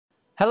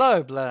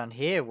Hello, Bloodhound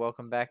here.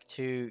 Welcome back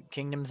to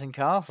Kingdoms and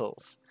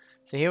Castles.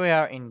 So here we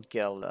are in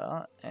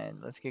Geldar, and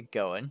let's get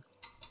going.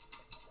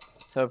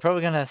 So we're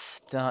probably going to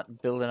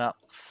start building up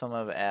some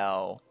of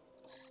our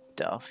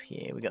stuff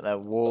here. We got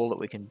that wall that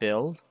we can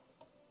build.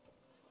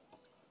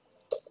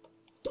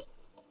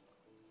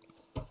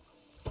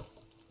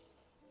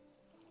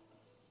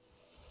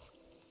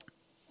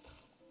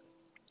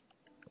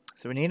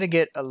 So we need to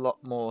get a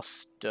lot more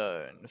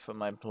stone for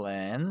my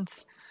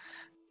plans.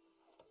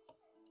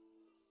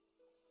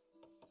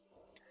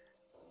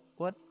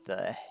 What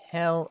the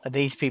hell are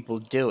these people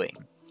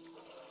doing?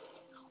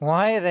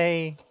 Why are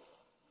they...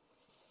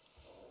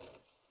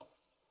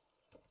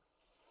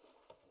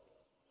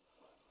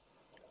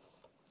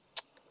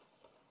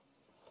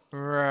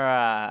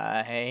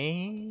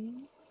 Right...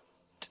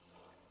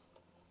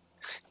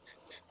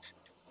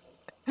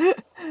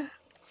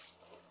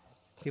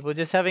 People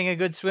just having a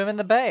good swim in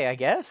the bay, I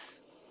guess.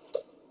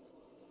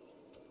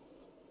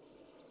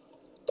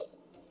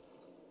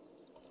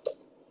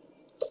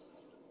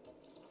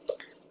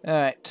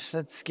 Alright,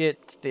 let's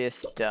get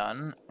this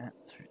done.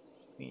 That's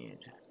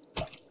weird.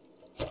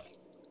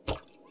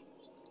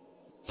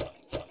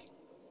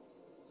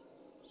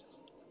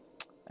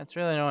 That's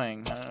really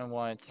annoying. I don't know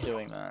why it's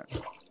doing that.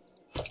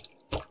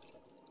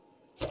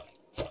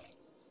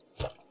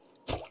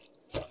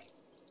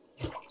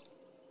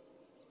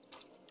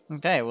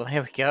 Okay, well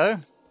here we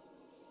go.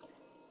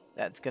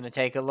 That's gonna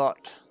take a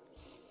lot.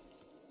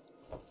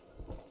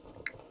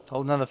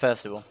 Hold another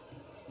festival.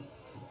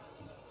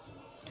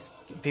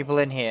 Get people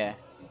in here.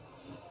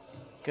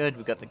 Good,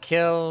 we got the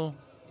kill.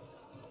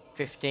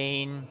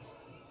 15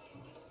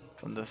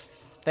 from the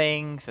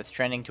thing, so it's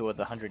trending toward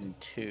the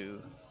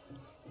 102.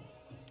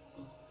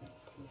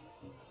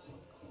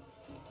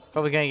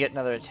 Probably gonna get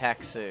another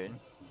attack soon.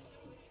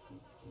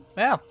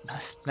 Well,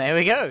 there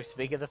we go.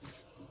 Speak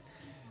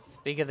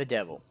of the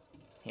devil.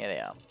 Here they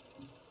are.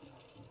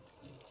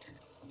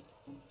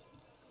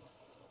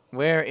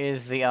 Where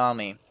is the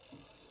army?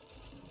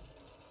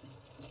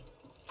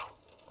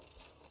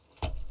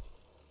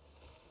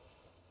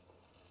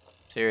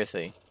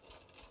 Seriously.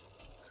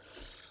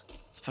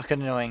 It's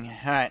fucking annoying.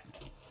 Alright.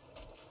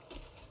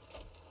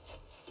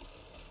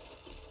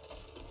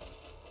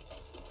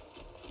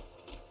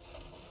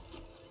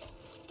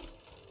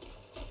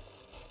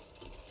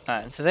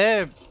 Alright, so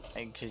they're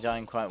actually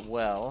doing quite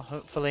well.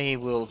 Hopefully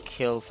we'll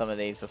kill some of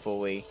these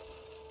before we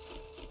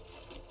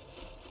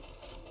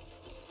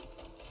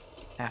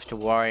have to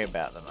worry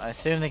about them. I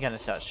assume they're going to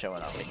start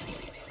showing up in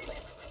here.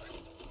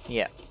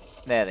 Yeah,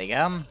 there they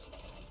come.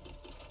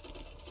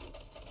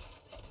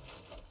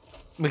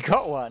 We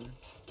got one.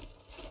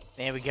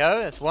 There we go,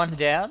 that's one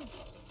down.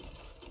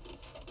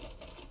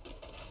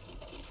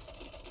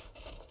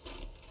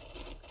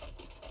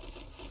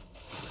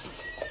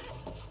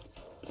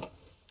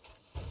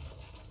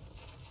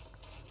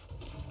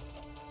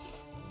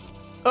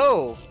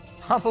 Oh,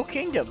 Humble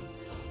Kingdom.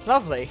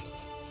 Lovely.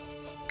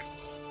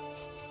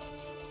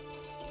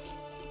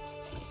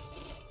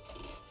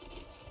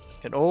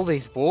 Got all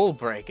these wall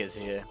breakers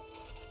here.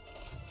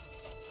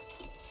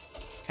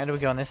 How do we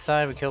go on this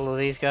side? We kill all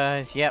these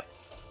guys. Yep.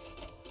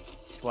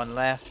 Just one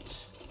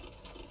left.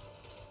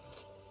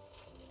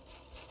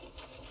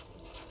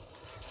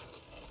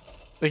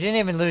 We didn't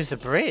even lose the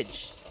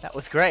bridge. That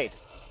was great.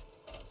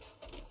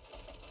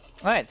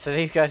 Alright, so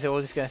these guys are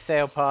all just going to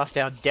sail past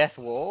our death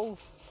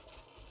walls.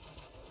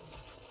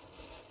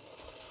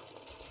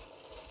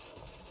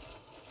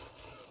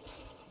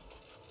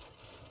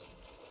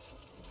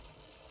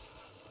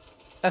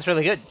 That's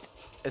really good.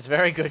 It's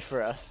very good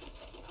for us.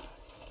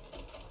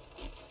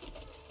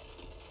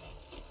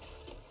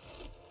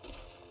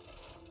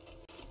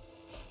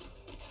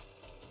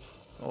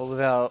 All of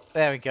our...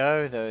 There we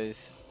go. There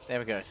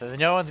we go. So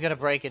no one's going to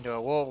break into our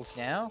walls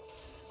now.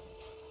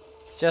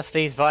 It's just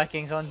these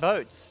Vikings on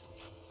boats.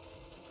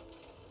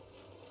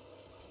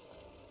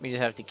 We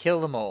just have to kill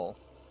them all.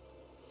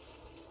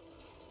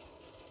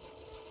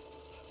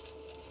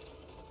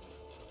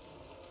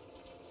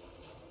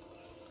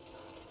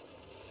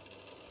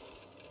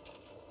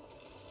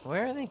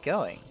 Where are they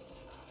going?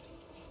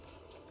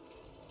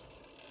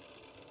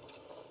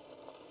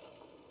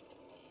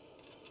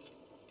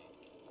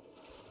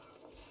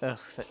 Ugh,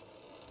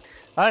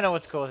 I don't know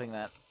what's causing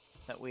that.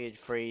 That weird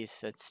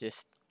freeze. It's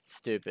just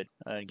stupid.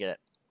 I don't get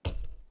it.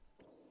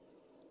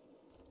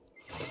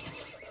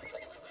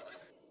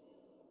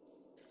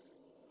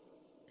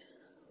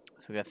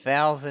 So we got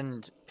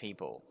 1,000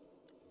 people.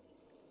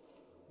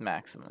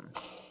 Maximum.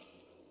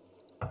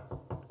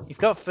 You've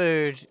got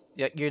food.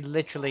 You're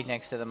literally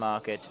next to the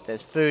market.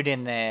 There's food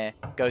in there.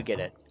 Go get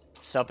it.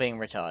 Stop being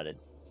retarded.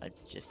 I've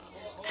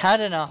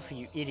had enough of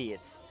you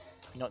idiots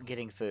not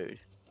getting food.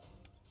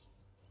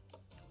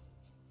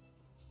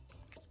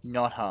 It's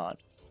not hard.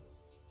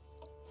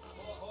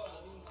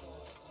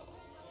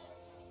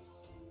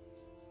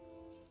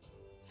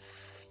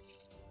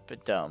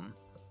 But dumb.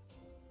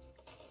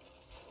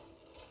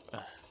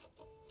 Ugh.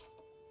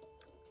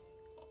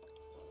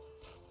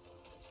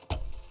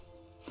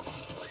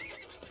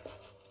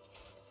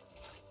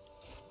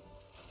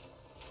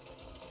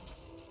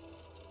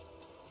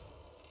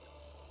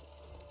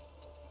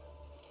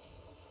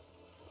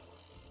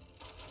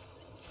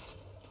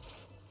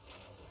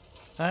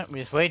 No, we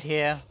just wait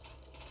here.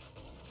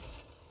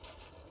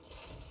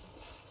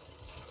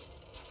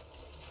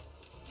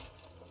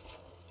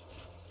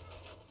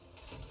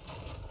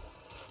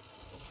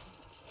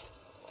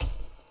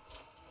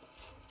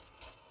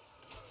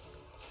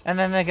 And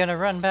then they're gonna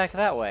run back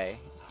that way.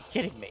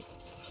 You're kidding me.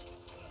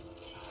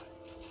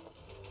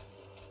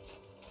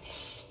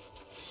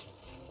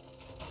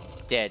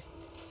 Dead.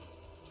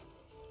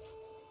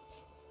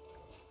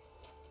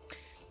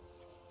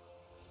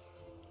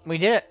 We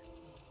did it.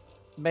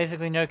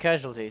 Basically no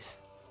casualties.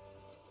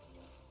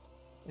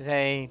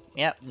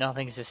 Yep,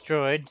 nothing's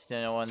destroyed, so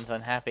no one's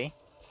unhappy.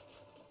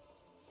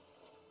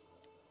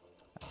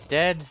 It's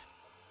dead.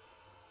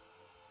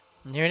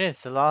 And here it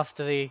is, the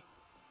last of the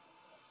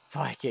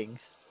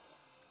Vikings.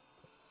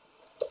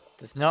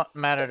 Does not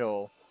matter at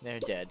all. They're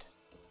dead.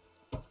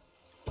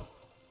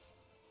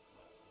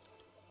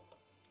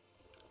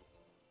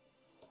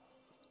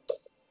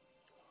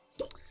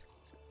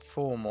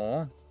 Four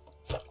more.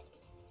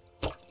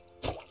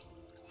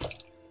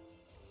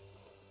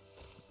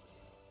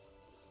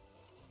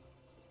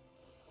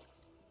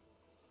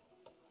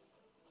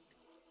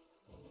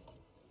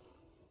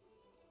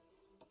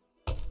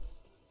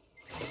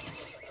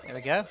 There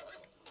we go.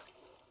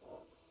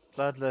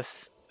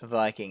 Bloodless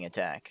Viking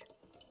attack.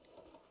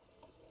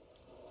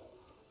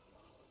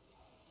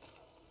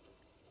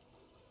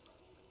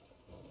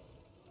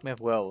 We have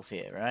wells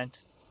here, right?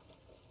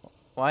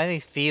 Why are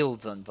these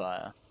fields on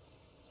fire?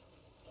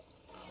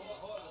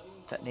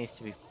 That needs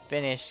to be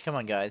finished. Come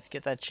on, guys.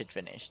 Get that shit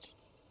finished.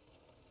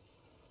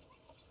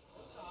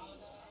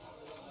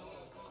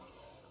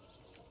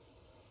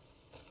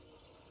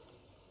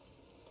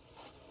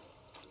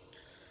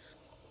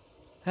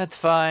 That's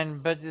fine,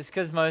 but it's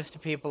because most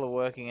people are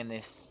working in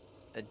this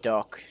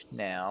dock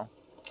now.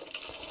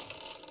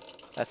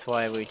 That's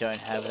why we don't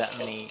have that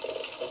many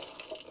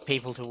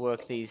people to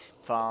work these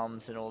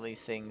farms and all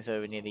these things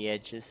over near the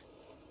edges.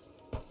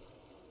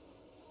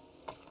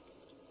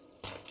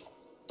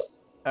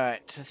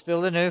 Alright, let's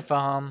build a new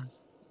farm.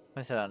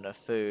 What's that under?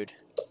 Food.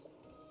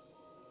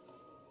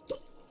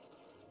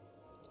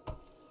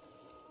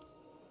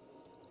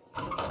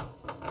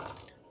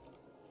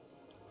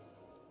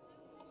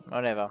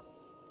 Whatever.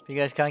 If you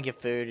guys can't get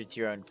food, it's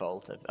your own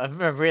fault.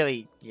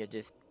 Really, you're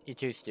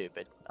too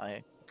stupid.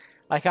 I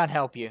can't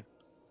help you.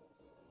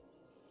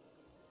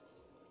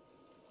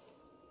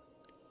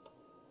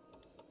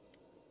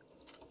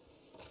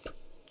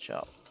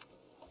 Chop.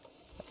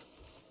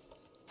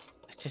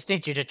 I just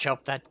need you to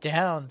chop that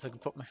down so I can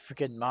put my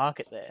freaking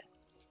market there.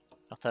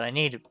 Not that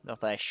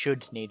I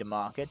should need a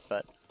market,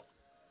 but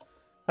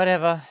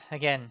whatever.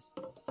 Again.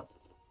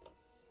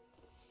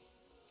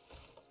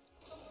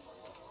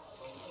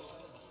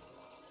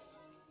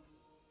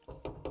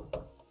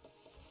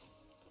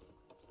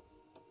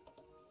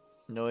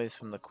 Noise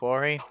from the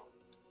quarry.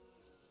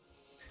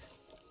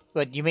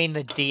 What, you mean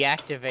the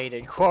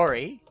deactivated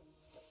quarry?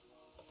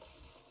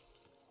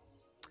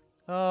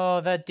 Oh,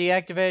 that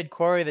deactivated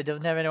quarry that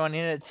doesn't have anyone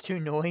in it, it's too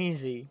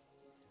noisy.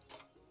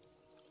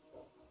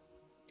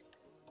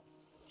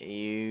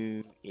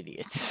 You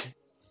idiots.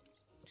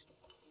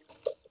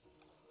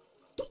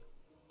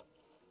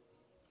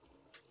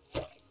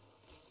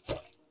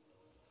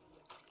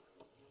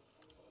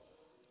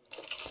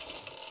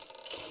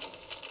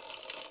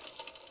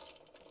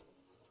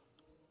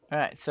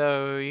 Alright,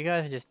 so you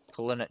guys are just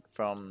pulling it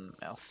from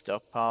our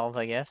stockpiles,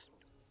 I guess.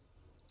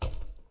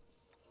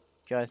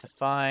 You guys are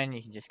fine,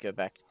 you can just go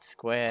back to the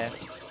square.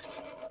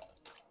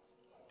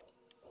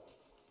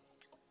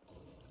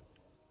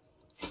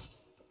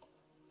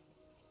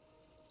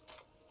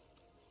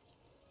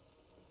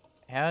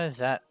 How is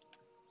that?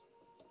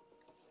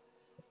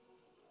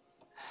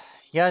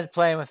 You guys are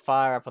playing with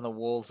fire up on the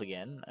walls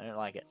again. I don't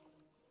like it.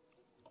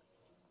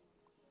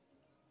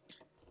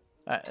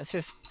 Alright, let's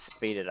just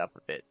speed it up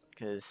a bit,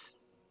 because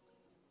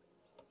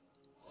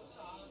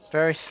it's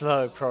very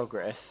slow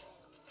progress.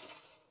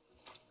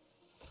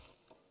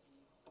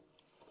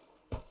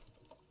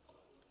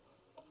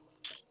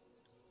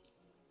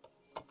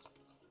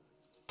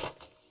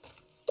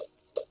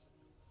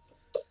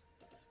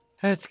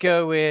 Let's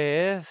go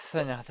with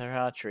another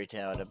archery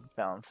tower to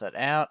balance that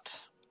out.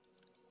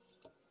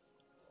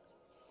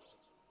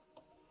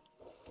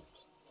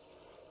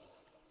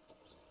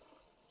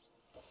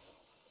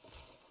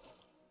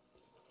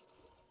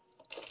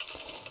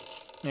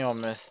 You're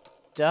almost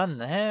done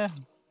there.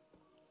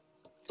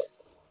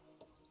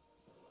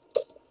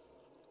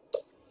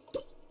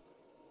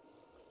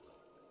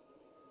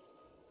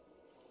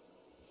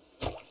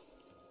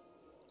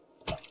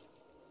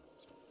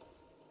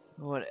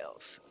 What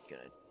else am I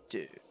gonna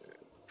do?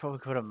 Probably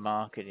put a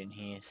market in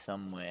here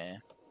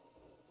somewhere.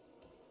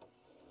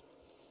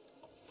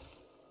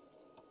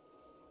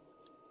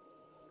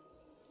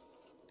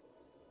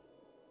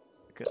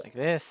 Go like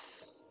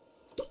this.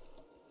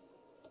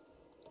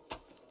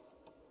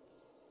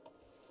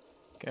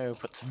 Go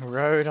put some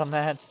road on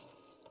that.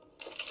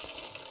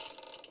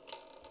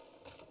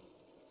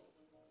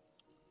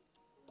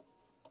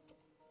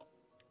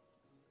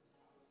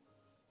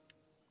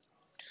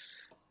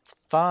 It's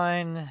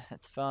fine.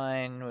 That's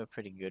fine. We're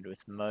pretty good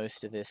with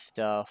most of this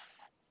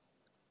stuff.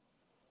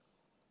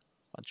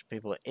 Bunch of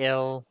people are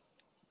ill.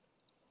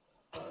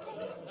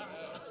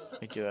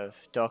 We do have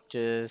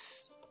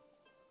doctors.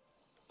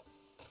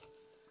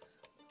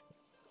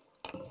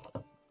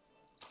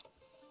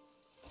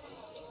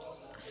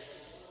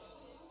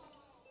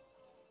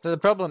 So the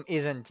problem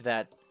isn't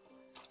that...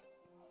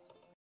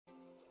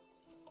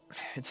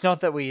 It's not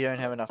that we don't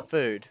have enough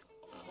food.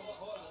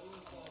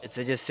 It's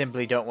they just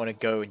simply don't want to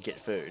go and get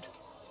food.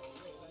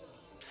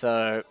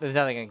 So there's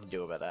nothing I can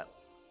do about that.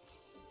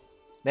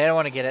 They don't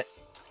want to get it.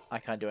 I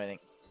can't do anything.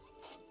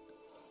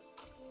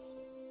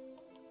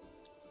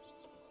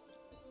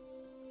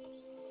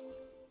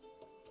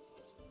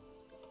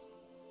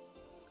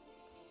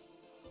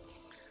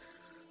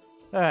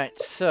 Alright,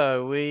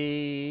 so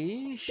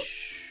we should...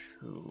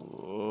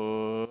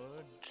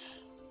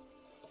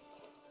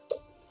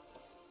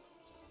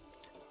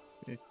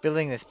 We're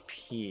building this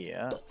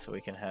pier so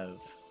we can have...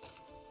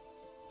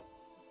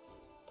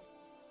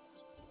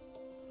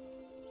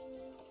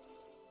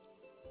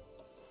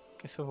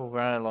 Guess we'll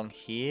run along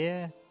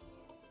here.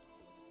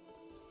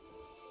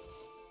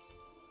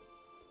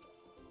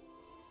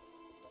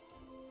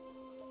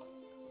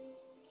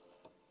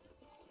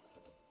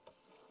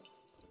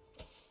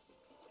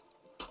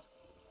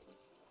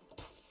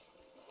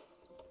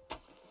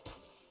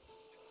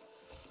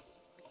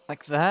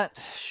 Like that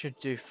should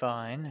do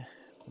fine.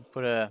 We'll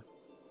put a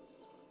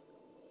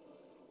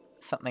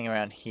something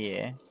around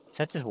here. Is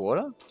that just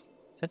water?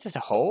 Is that just a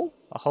hole?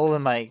 A hole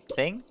in my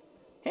thing?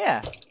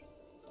 Yeah.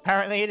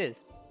 Apparently it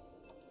is.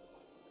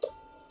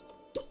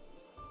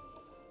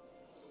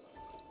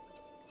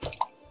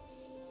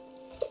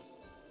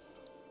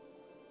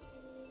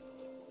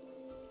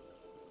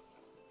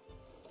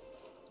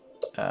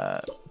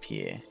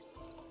 Pier.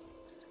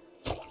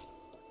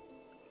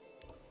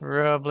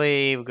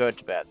 Probably we'll go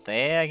to about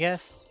there, I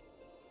guess.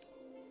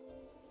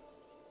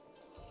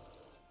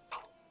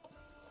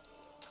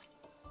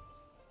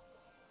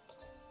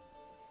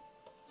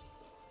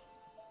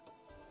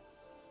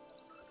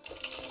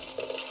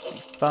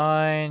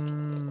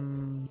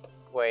 Fine.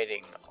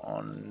 Waiting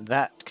on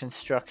that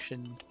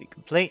construction to be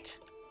complete.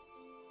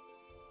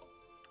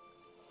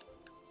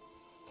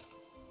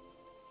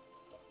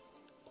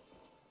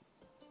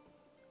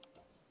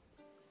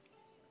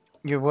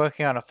 You're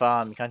working on a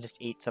farm, you can't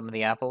just eat some of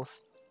the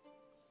apples.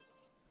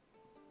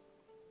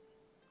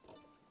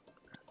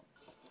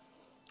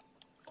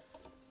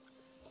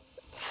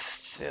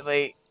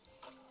 Silly.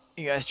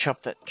 You guys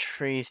chop that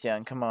trees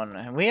down, come on.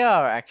 And we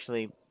are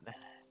actually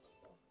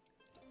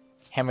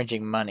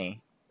hemorrhaging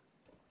money.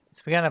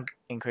 So we're gonna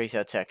increase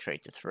our tax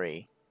rate to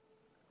 3.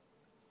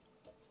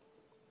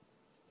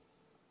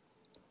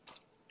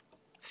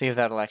 See if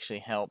that'll actually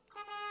help.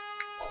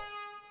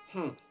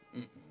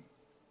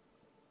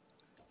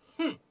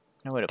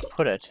 Nowhere to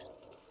put it.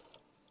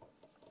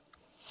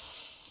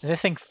 Is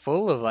this thing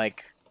full of,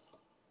 like,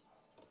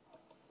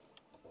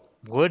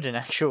 wood and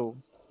actual...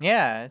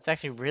 Yeah, it's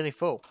actually really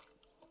full.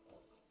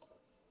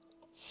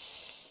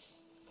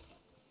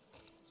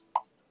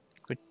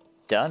 We're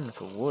done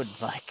for wood,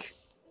 like...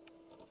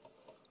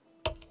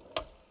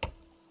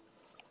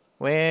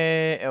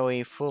 Where are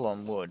we full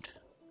on wood?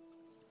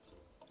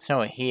 It's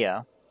nowhere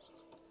here.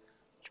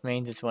 Which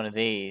means it's one of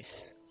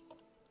these.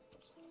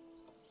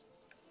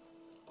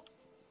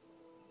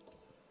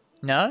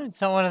 No, it's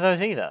not one of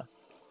those either.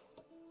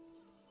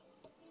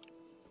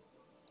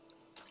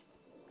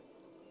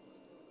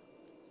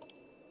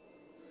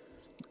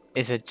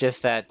 Is it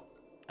just that,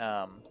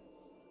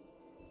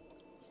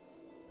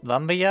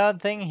 lumberyard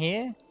thing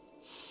here?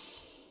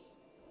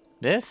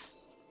 This?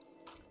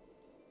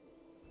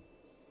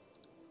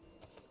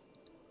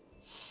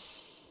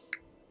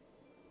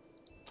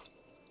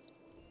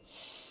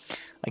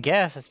 I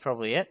guess that's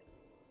probably it.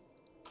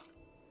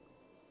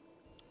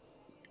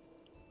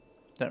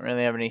 Don't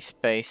really have any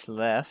space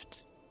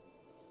left.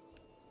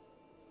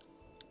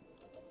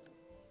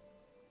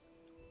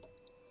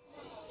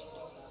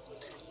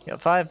 You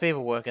got 5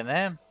 people working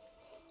there.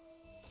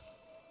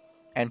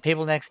 And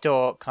people next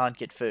door can't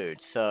get food,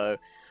 so...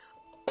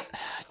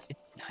 It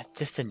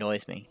just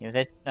annoys me. You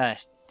know,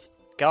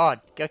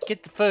 God, go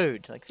get the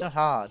food. Like, it's not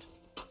hard.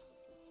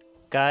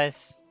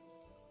 Guys.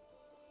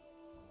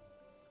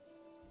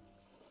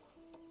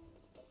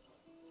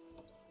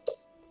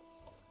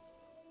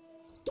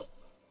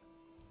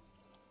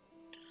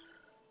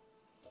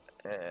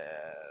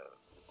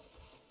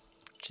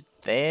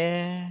 Just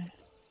there.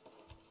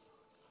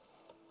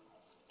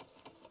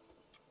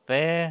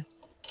 There.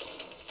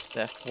 Just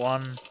left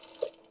 1.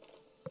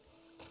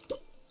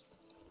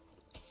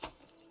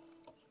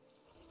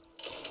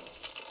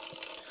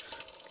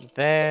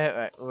 There.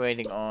 Right, we're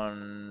waiting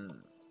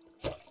on...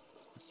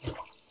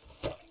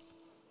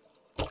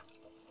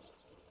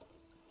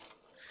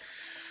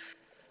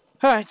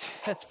 Alright,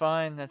 that's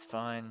fine, that's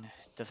fine.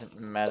 Doesn't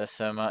matter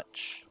so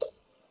much.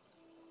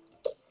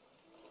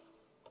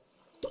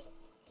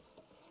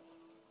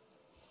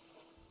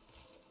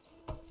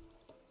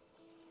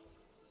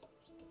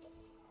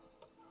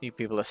 You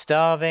people are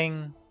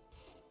starving.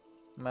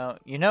 Well,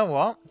 you know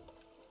what?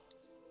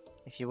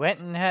 If you went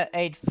and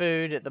ate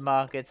food at the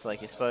markets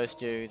like you're supposed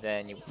to,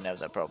 then you wouldn't have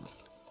that problem.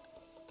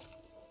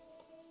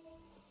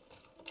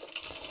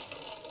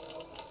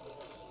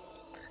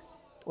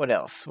 What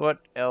else? What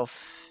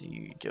else are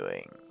you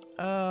doing?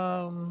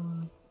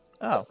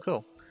 Oh,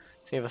 cool.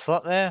 So you have a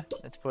slot there?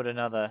 Let's put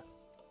another...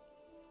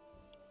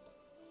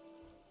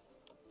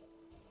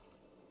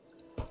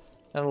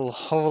 a little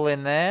hovel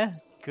in there.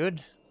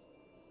 Good.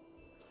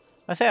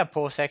 I say our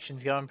poor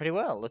section's going pretty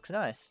well. Looks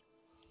nice.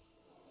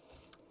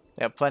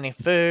 We have plenty of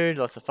food,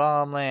 lots of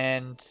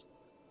farmland,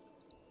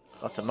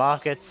 lots of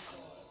markets.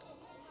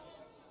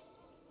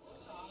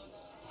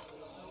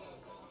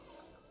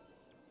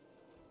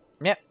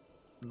 Yep.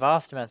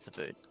 Vast amounts of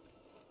food.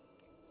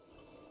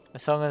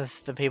 As long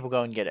as the people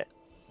go and get it,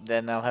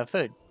 then they'll have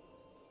food.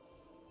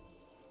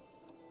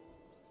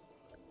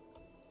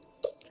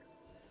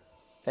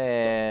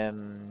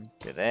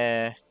 Go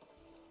there.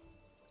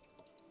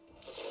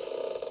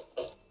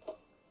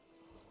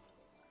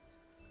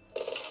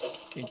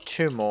 Need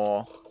two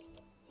more.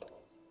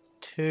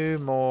 Two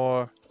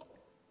more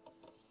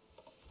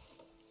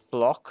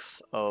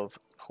blocks of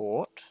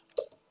port.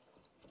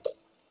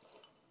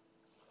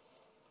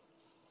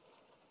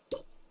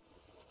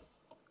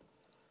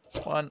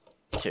 One,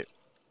 two.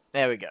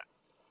 There we go.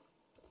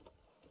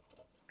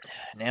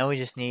 Now we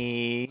just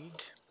need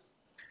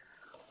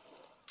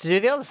to do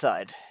the other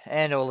side.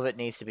 And all of it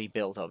needs to be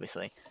built,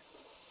 obviously.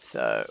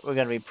 So we're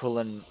going to be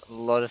pulling a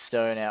lot of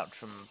stone out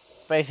from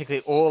basically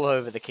all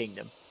over the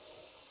kingdom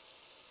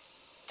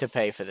to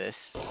pay for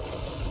this.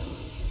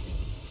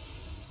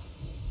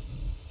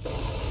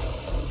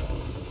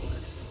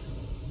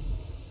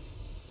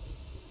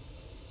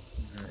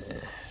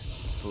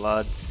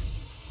 Floods.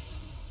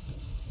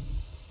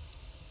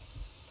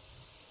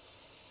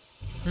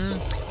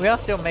 We are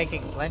still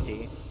making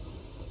plenty.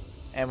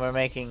 And we're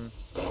making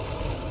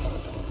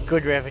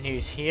good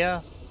revenues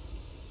here.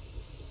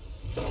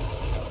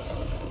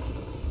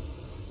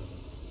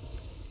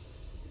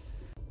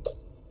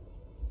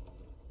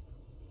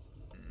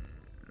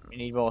 We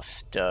need more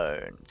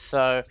stone.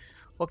 So,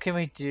 what can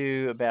we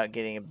do about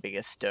getting a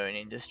bigger stone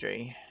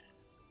industry?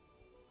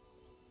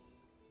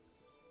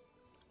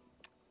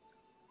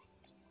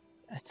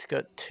 It's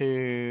got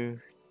 2.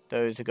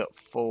 Those have got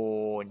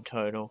 4 in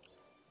total.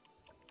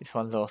 This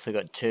one's also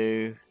got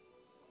 2.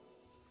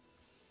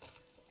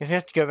 If you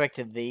have to go back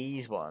to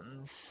these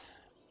ones...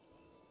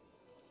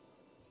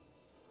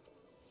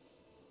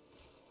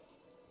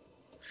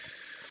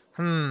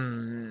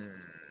 I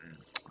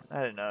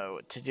don't know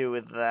what to do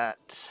with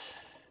that.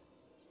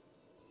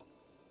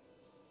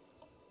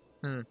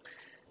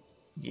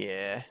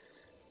 Yeah.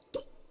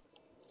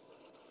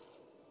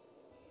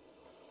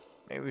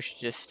 Maybe we should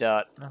just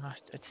start... I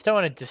just don't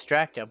want to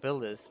distract our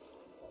builders.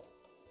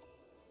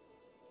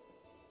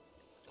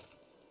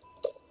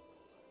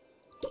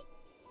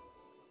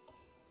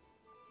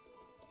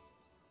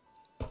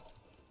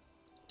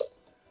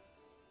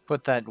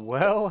 Put that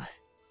well,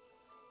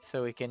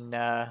 so we can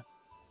have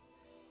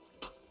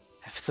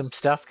some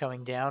stuff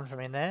coming down from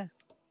in there.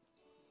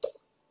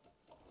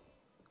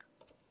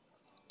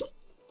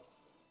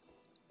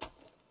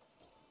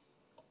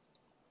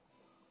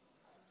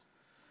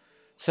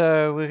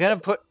 So we're gonna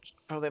put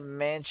probably a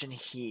mansion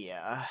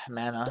here,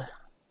 manor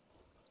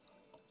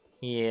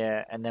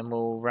here, and then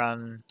we'll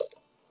run.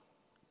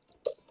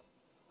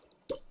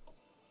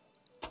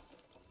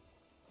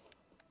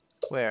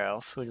 Where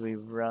else would we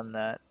run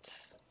that?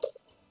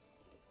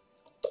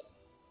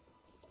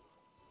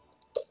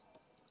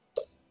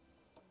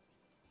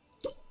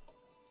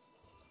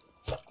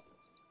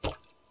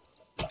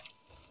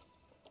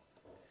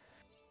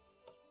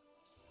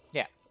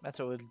 Yeah, that's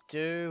what we'll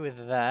do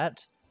with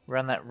that.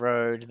 Run that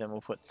road, then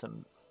we'll put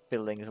some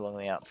buildings along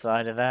the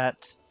outside of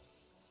that.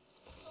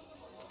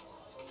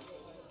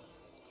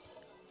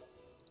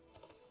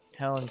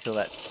 Hell, until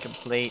that's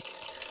complete.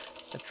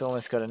 That's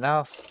almost got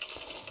enough.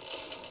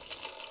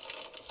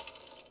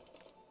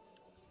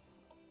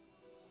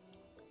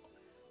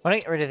 I want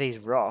to get rid of these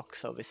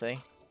rocks, obviously.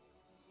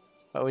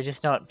 But we're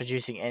just not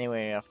producing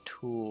anywhere enough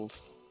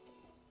tools.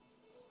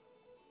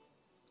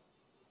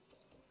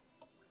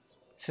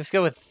 So let's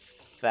go with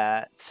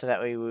that, so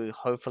that way we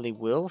hopefully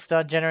will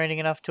start generating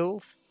enough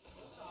tools.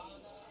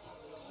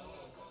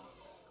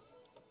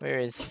 Where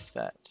is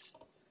that?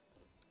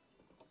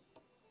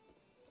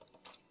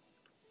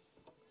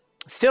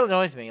 Still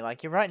annoys me,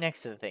 like, you're right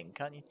next to the thing,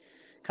 can't you?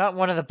 Can't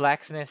one of the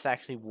blacksmiths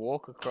actually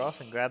walk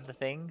across and grab the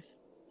things?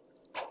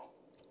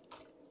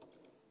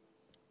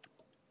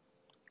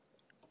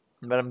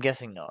 But I'm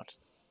guessing not.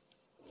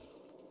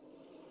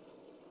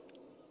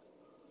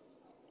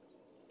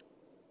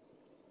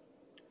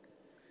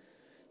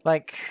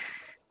 Like,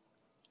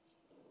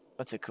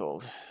 what's it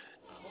called?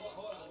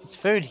 There's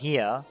food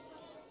here,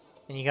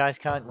 and you guys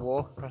can't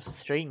walk across the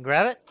street and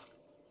grab it?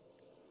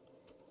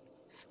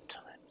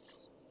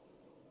 Sometimes.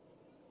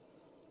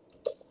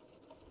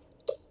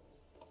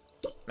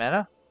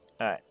 Manor?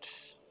 Alright.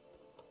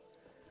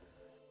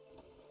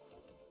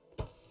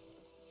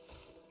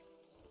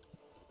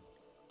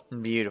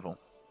 Beautiful.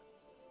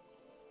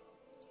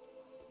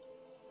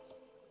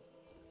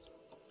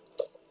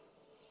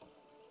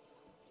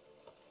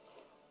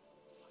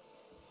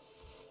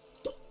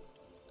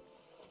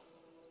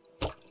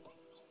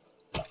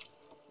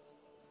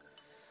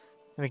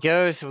 There we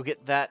go, so we'll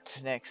get that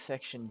next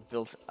section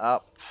built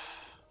up.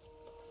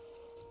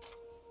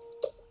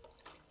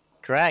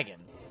 Dragon.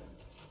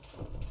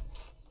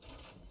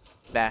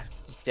 Nah,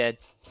 it's dead.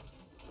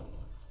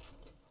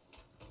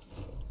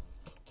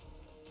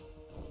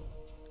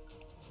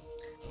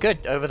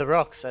 Good, over the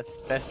rocks. That's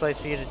the best place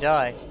for you to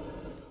die.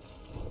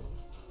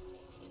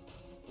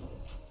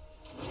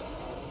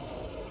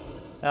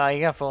 Oh,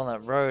 you're gonna fall on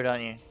that road,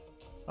 aren't you?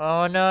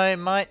 Oh no, it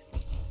might.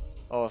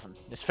 Awesome.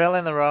 Just fell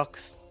in the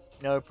rocks.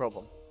 No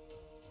problem.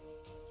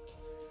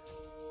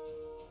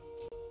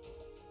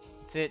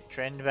 That's it.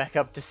 Trend back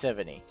up to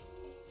 70.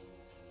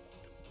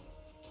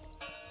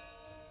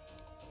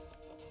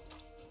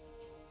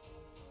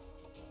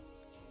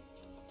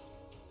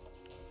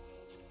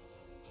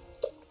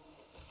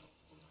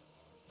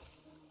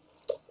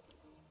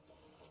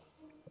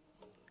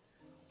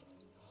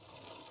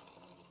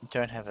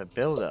 Don't have a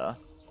builder.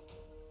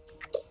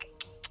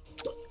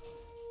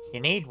 You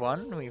need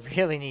one. We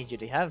really need you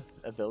to have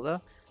a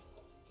builder.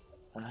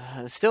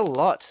 There's still a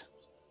lot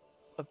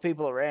of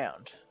people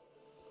around.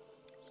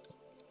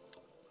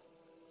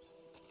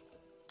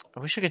 I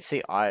wish I could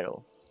see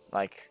idle.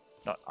 Like,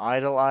 not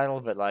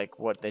idle, but like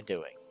what they're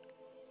doing.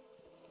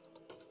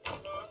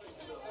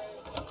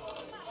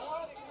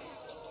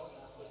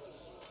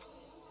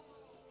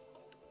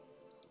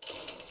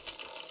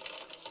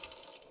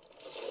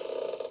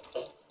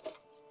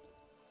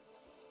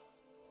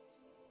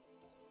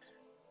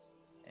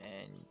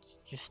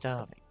 You're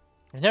starving.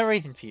 There's no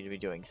reason for you to be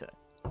doing so.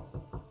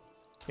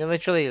 You're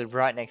literally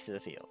right next to the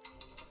field.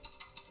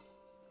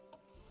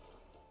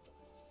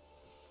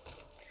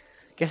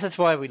 Guess that's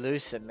why we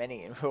lose so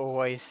many and we're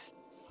always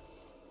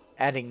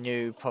adding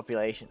new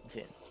populations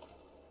in.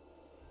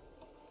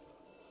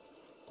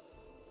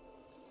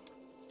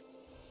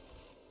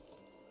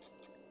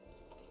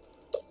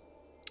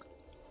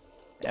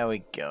 How are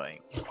we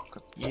going?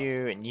 Got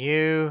you and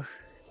you.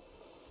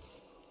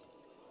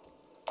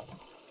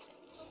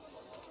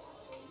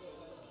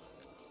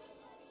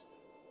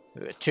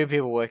 We've got 2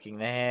 people working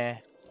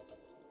there.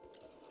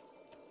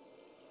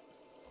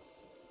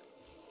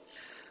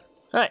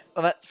 Alright,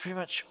 well that's pretty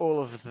much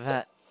all of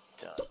that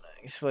done.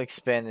 I guess we'll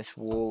expand this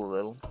wall a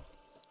little.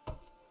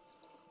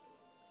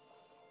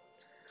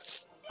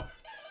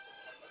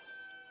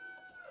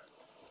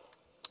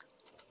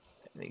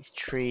 These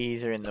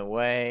trees are in the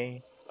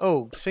way.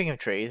 Oh, speaking of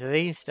trees, are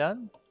these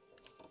done?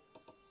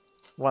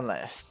 One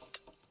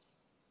last.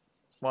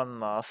 One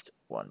last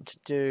one to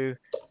do.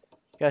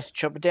 You guys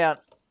chop it down.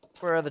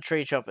 Where are the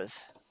tree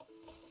choppers?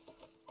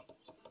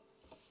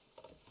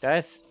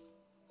 Guys?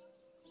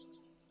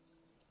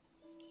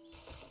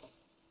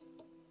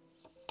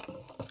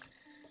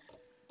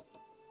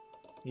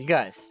 You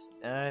guys.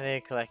 Oh, they're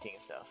collecting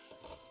stuff.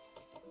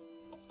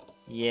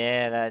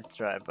 Yeah, that's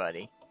right,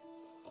 buddy.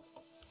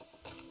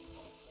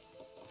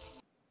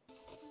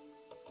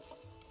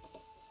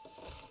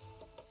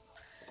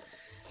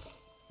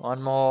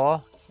 One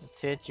more.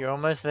 That's it, you're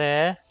almost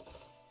there.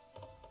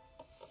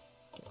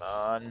 Come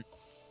on.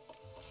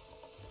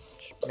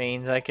 Which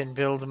means I can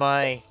build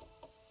my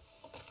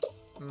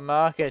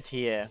market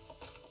here.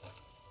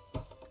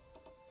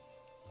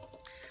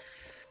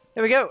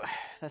 There we go.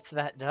 That's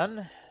that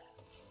done.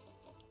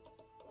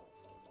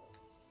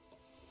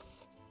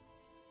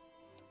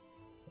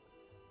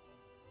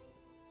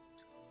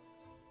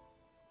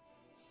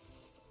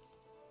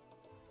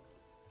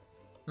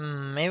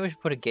 Maybe we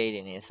should put a gate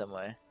in here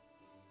somewhere.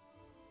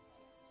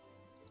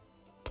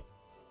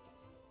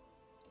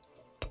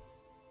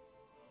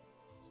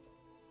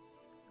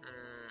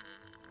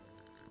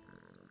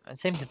 It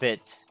seems a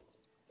bit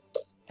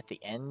at the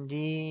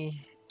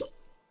endy.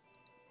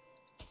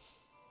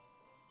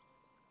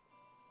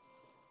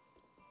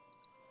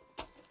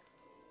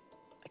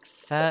 Like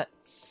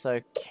that's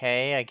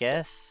okay, I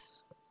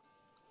guess.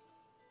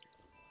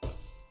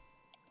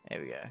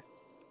 There we go.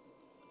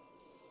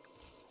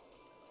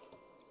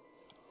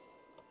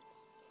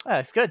 Oh,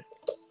 it's good.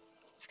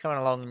 It's coming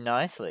along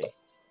nicely.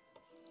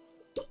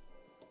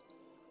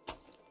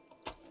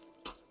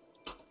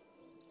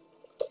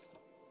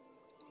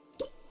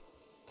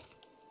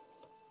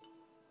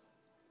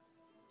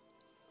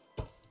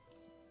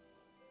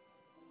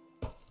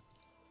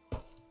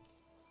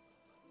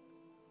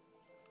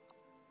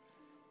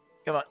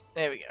 Come on,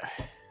 there we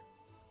go.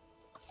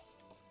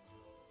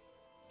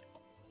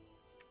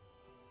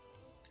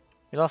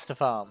 We lost a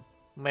farm.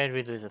 Where did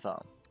we lose a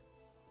farm?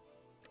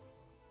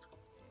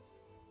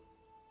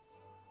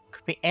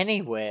 Could be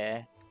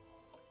anywhere.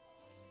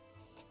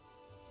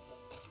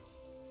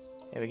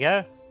 There we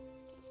go.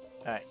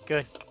 Alright,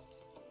 good.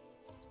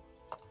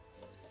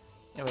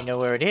 And we know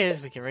where it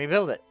is, we can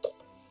rebuild it.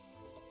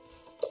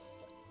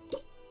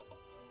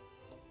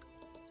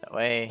 That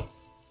way.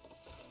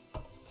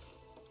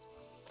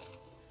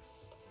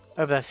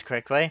 Hope that's the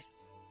correct way.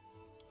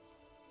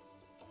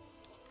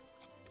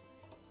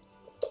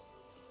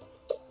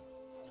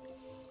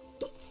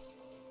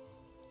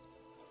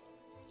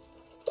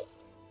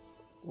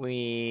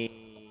 We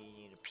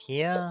need a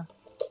pier.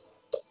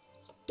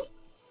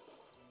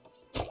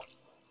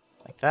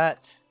 Like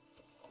that.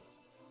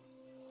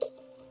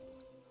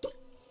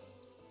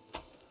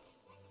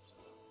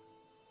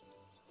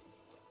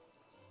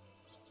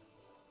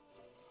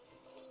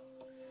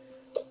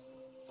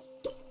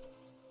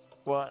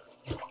 1,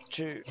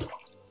 2,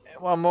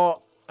 one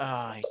more.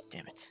 Oh,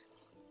 damn it.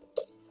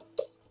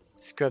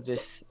 Scrub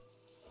this.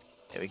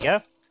 There we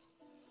go.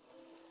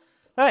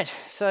 Right,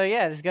 so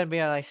yeah, this is going to be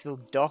a nice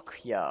little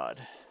dockyard.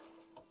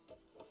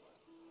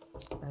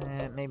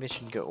 Maybe I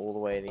shouldn't go all the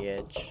way to the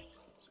edge.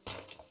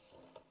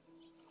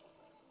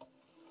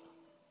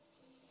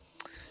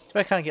 So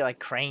I can't get like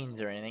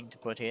cranes or anything to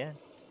put here.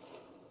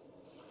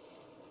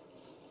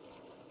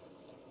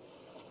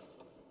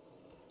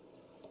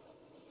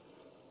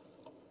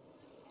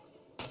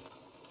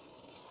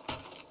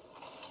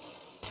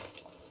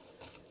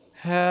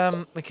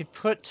 We could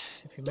put,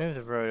 if we move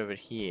the road over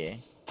here,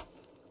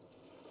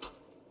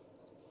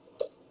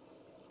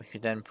 we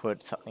could then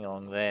put something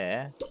along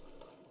there.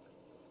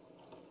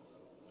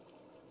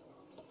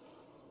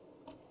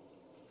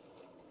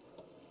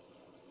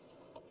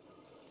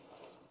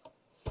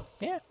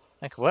 Yeah,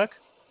 that could work.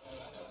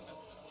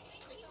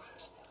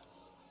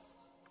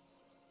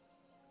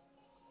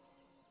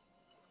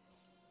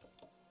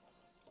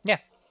 Yeah,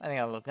 I think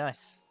that'll look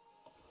nice.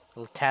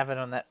 Little tavern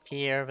on that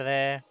pier over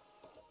there.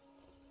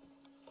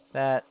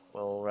 That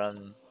will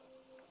run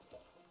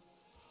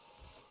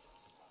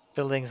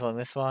buildings along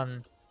this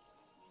one.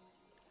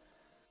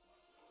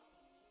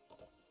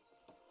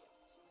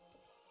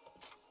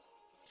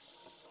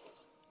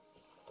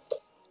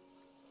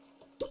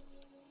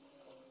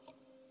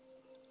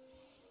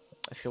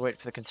 Let's go wait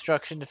for the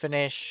construction to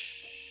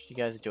finish. You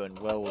guys are doing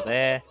well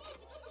there.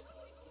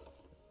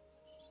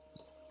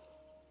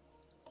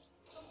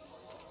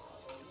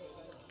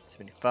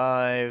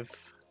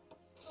 $75.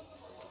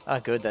 Ah,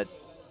 good, that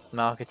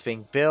market's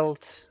being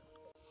built.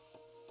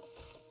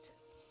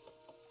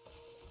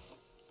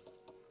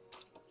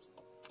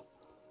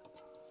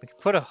 We could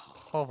put a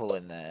hovel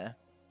in there.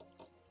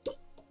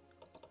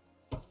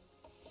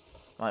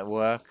 Might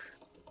work.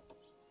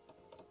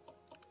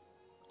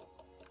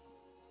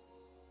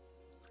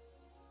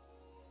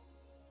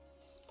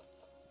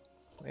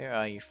 Where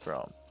are you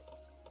from?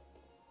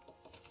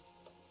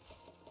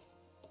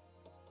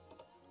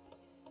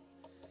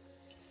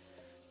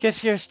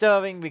 Guess you're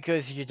starving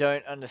because you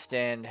don't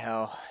understand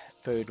how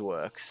food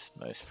works,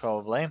 most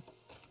probably.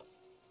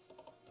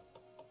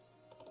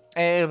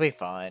 It'll be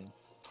fine.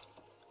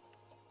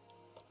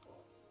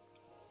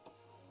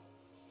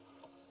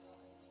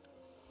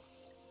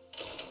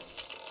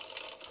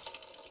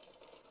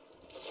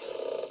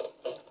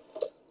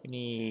 We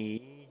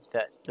need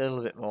that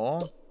little bit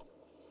more.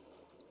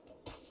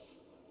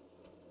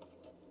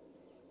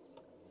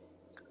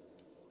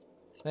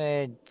 It's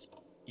made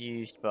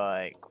used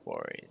by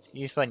quarries.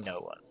 Used by no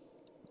one.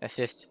 Let's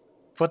just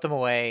put them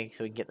away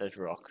so we can get those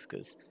rocks,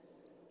 because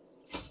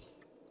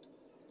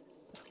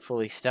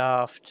fully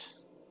staffed.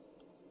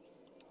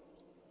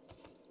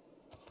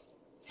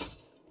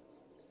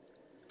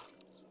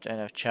 Don't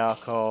have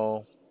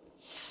charcoal,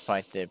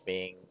 despite there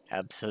being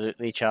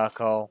absolutely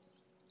charcoal.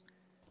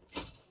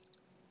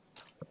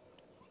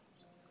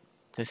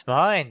 Those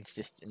mines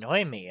just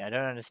annoy me. I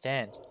don't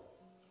understand.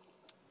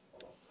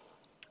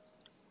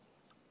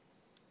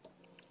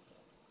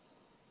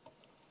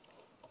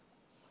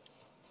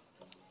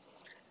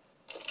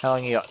 How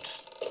long you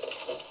got?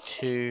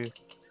 2.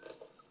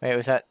 Wait,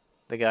 was that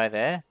the guy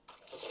there?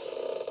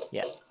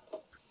 Yeah.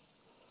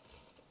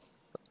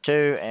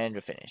 2 and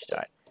we're finished.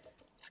 Alright.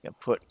 Just gonna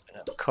put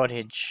another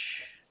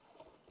cottage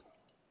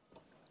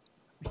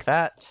like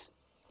that.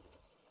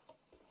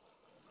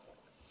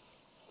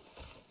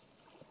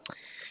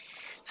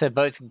 So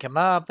boats can come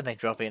up and they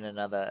drop in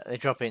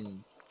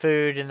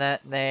food in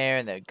that there,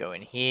 and they go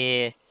in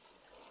here.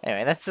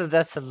 Anyway, that's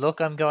the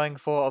look I'm going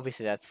for.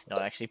 Obviously that's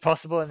not actually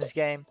possible in this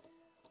game.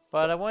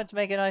 But I wanted to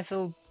make a nice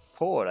little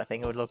port. I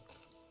think it would look,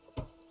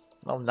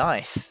 well,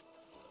 nice.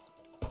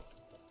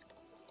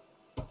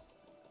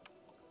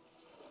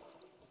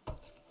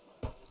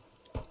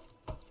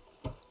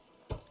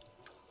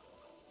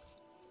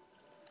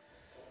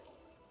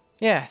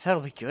 Yeah,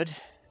 that'll be good.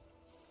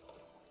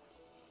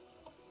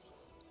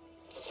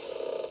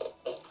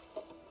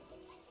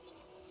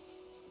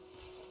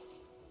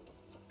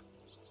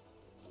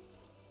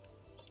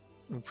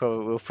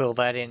 We'll fill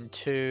that in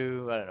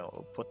too. I don't know what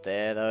we'll put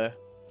there though.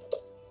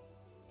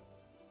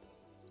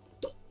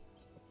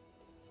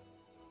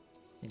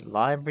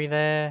 Library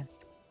there.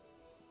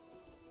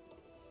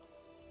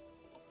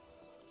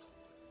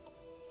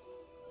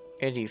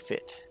 Where do you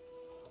fit?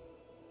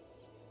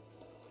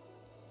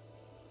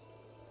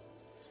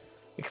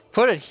 We could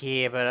put it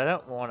here, but I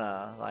don't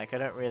wanna, like, I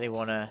don't really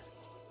wanna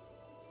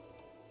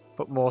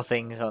put more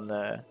things on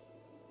the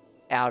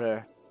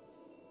outer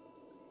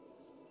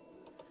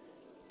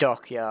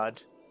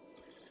dockyard.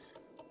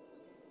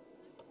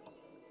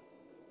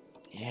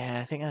 Yeah,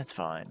 I think that's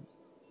fine.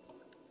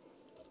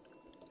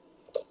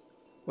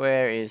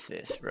 Where is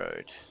this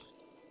road?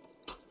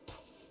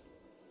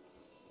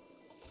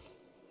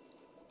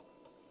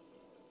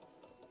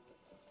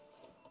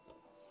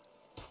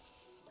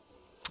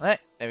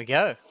 Alright, there we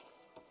go.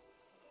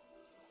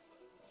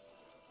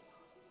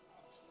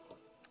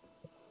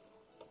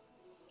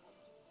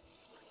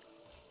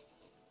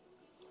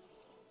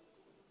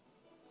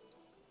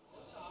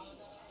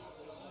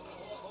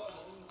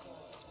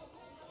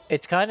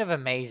 It's kind of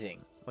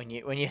amazing when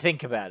you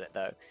think about it,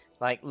 though.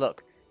 Like,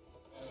 look,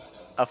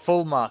 a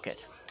full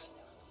market,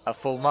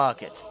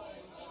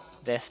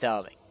 they're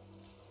starving.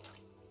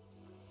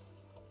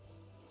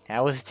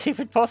 How is it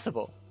even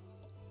possible?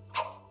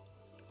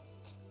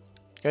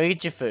 Go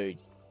get your food.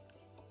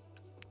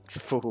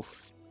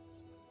 Fools.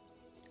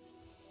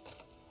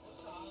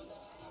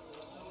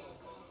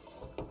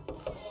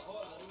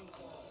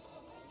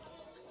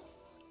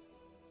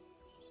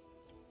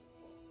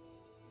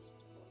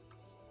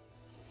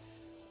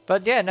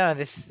 But yeah, no,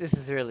 this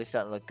is really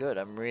starting to look good.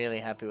 I'm really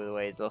happy with the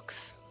way it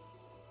looks.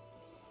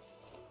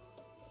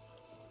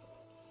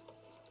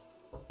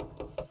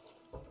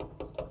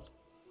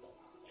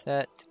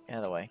 Set out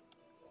of the way.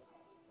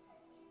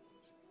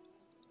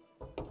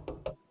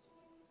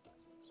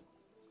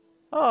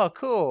 Oh,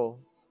 cool.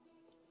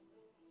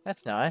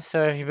 That's nice.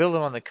 So if you build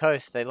them on the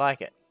coast, they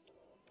like it.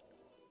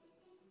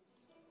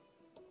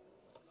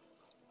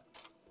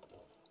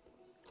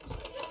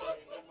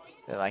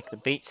 So like the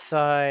beach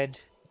side,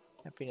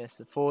 happiness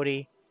of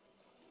 40.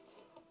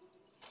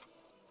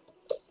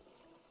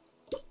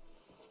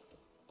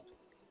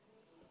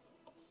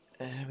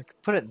 We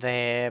could put it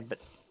there, but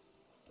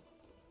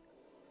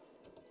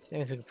as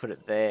soon as we can put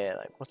it there,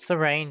 like, what's the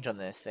range on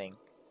this thing?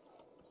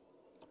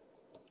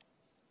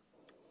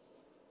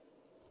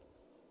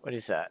 What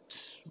is that?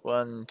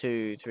 1,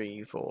 2,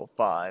 3, 4,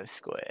 5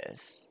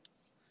 squares.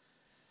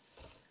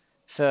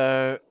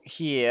 So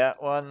here,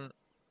 1,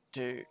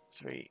 2,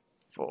 3,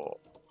 4,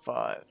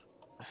 5.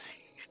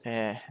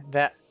 There,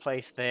 that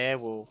place there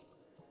will.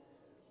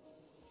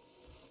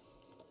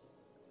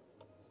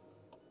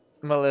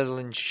 Well, it'll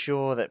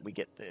ensure that we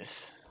get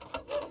this.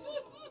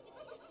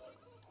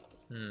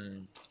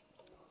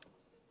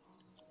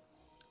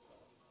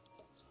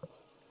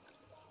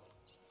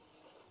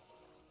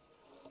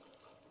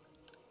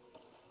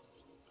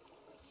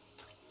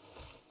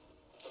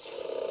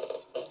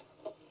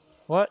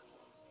 What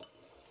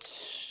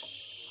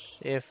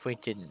if we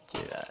didn't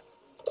do that?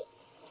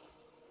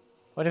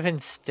 What if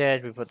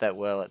instead we put that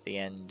well at the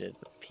end of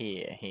the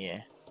pier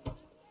here?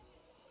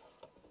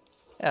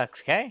 That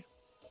looks okay.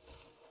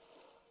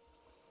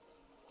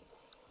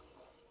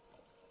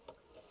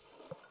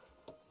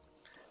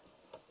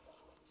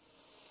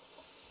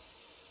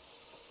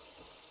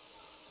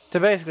 So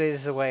basically this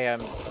is the way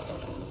I'm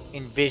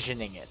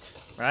envisioning it,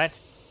 right?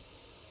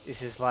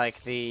 This is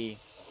like the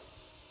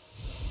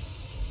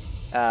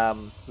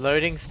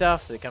loading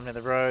stuff, so they come to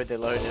the road, they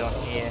load it on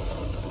here,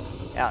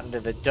 out into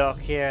the dock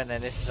here, and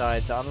then this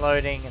side's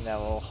unloading, and they'll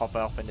all hop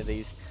off into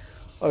these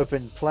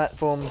open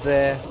platforms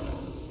there.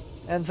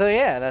 And so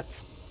yeah,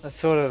 that's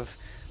sort of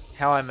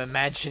how I'm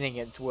imagining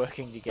it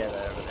working together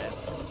over there.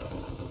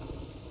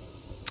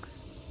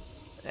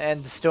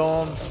 And the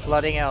storm's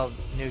flooding our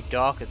new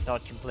dock, it's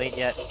not complete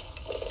yet.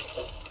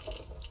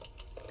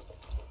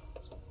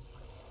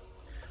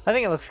 I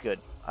think it looks good.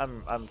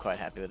 I'm quite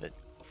happy with it.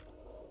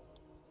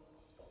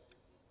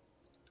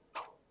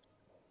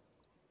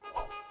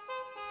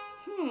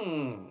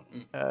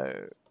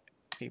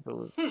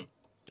 People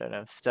don't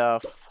have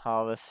stuff,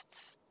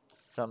 harvest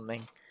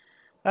something.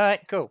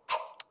 Alright, cool.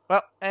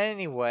 Well,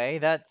 anyway,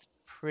 that's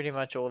pretty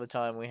much all the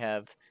time we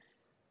have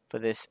for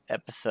this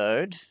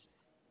episode.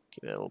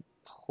 Give it a little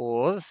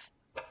pause.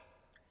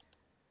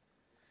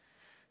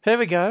 There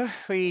we go.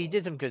 We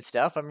did some good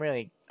stuff. I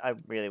really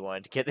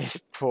wanted to get this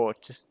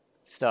port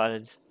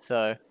started,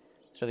 so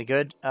it's really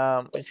good.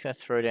 We're just gonna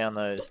throw down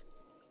those.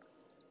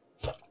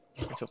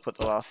 We'll put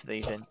the last of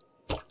these in.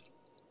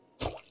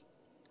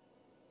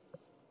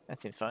 That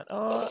seems fine.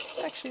 Oh,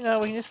 actually no,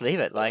 we can just leave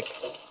it, like.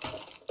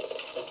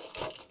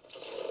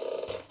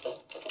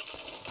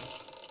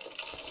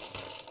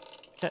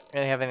 Don't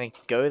really have anything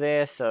to go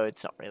there, so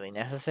it's not really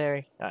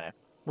necessary. I don't know.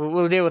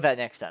 We'll deal with that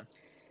next time.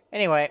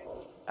 Anyway,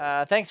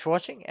 thanks for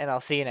watching, and I'll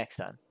see you next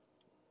time.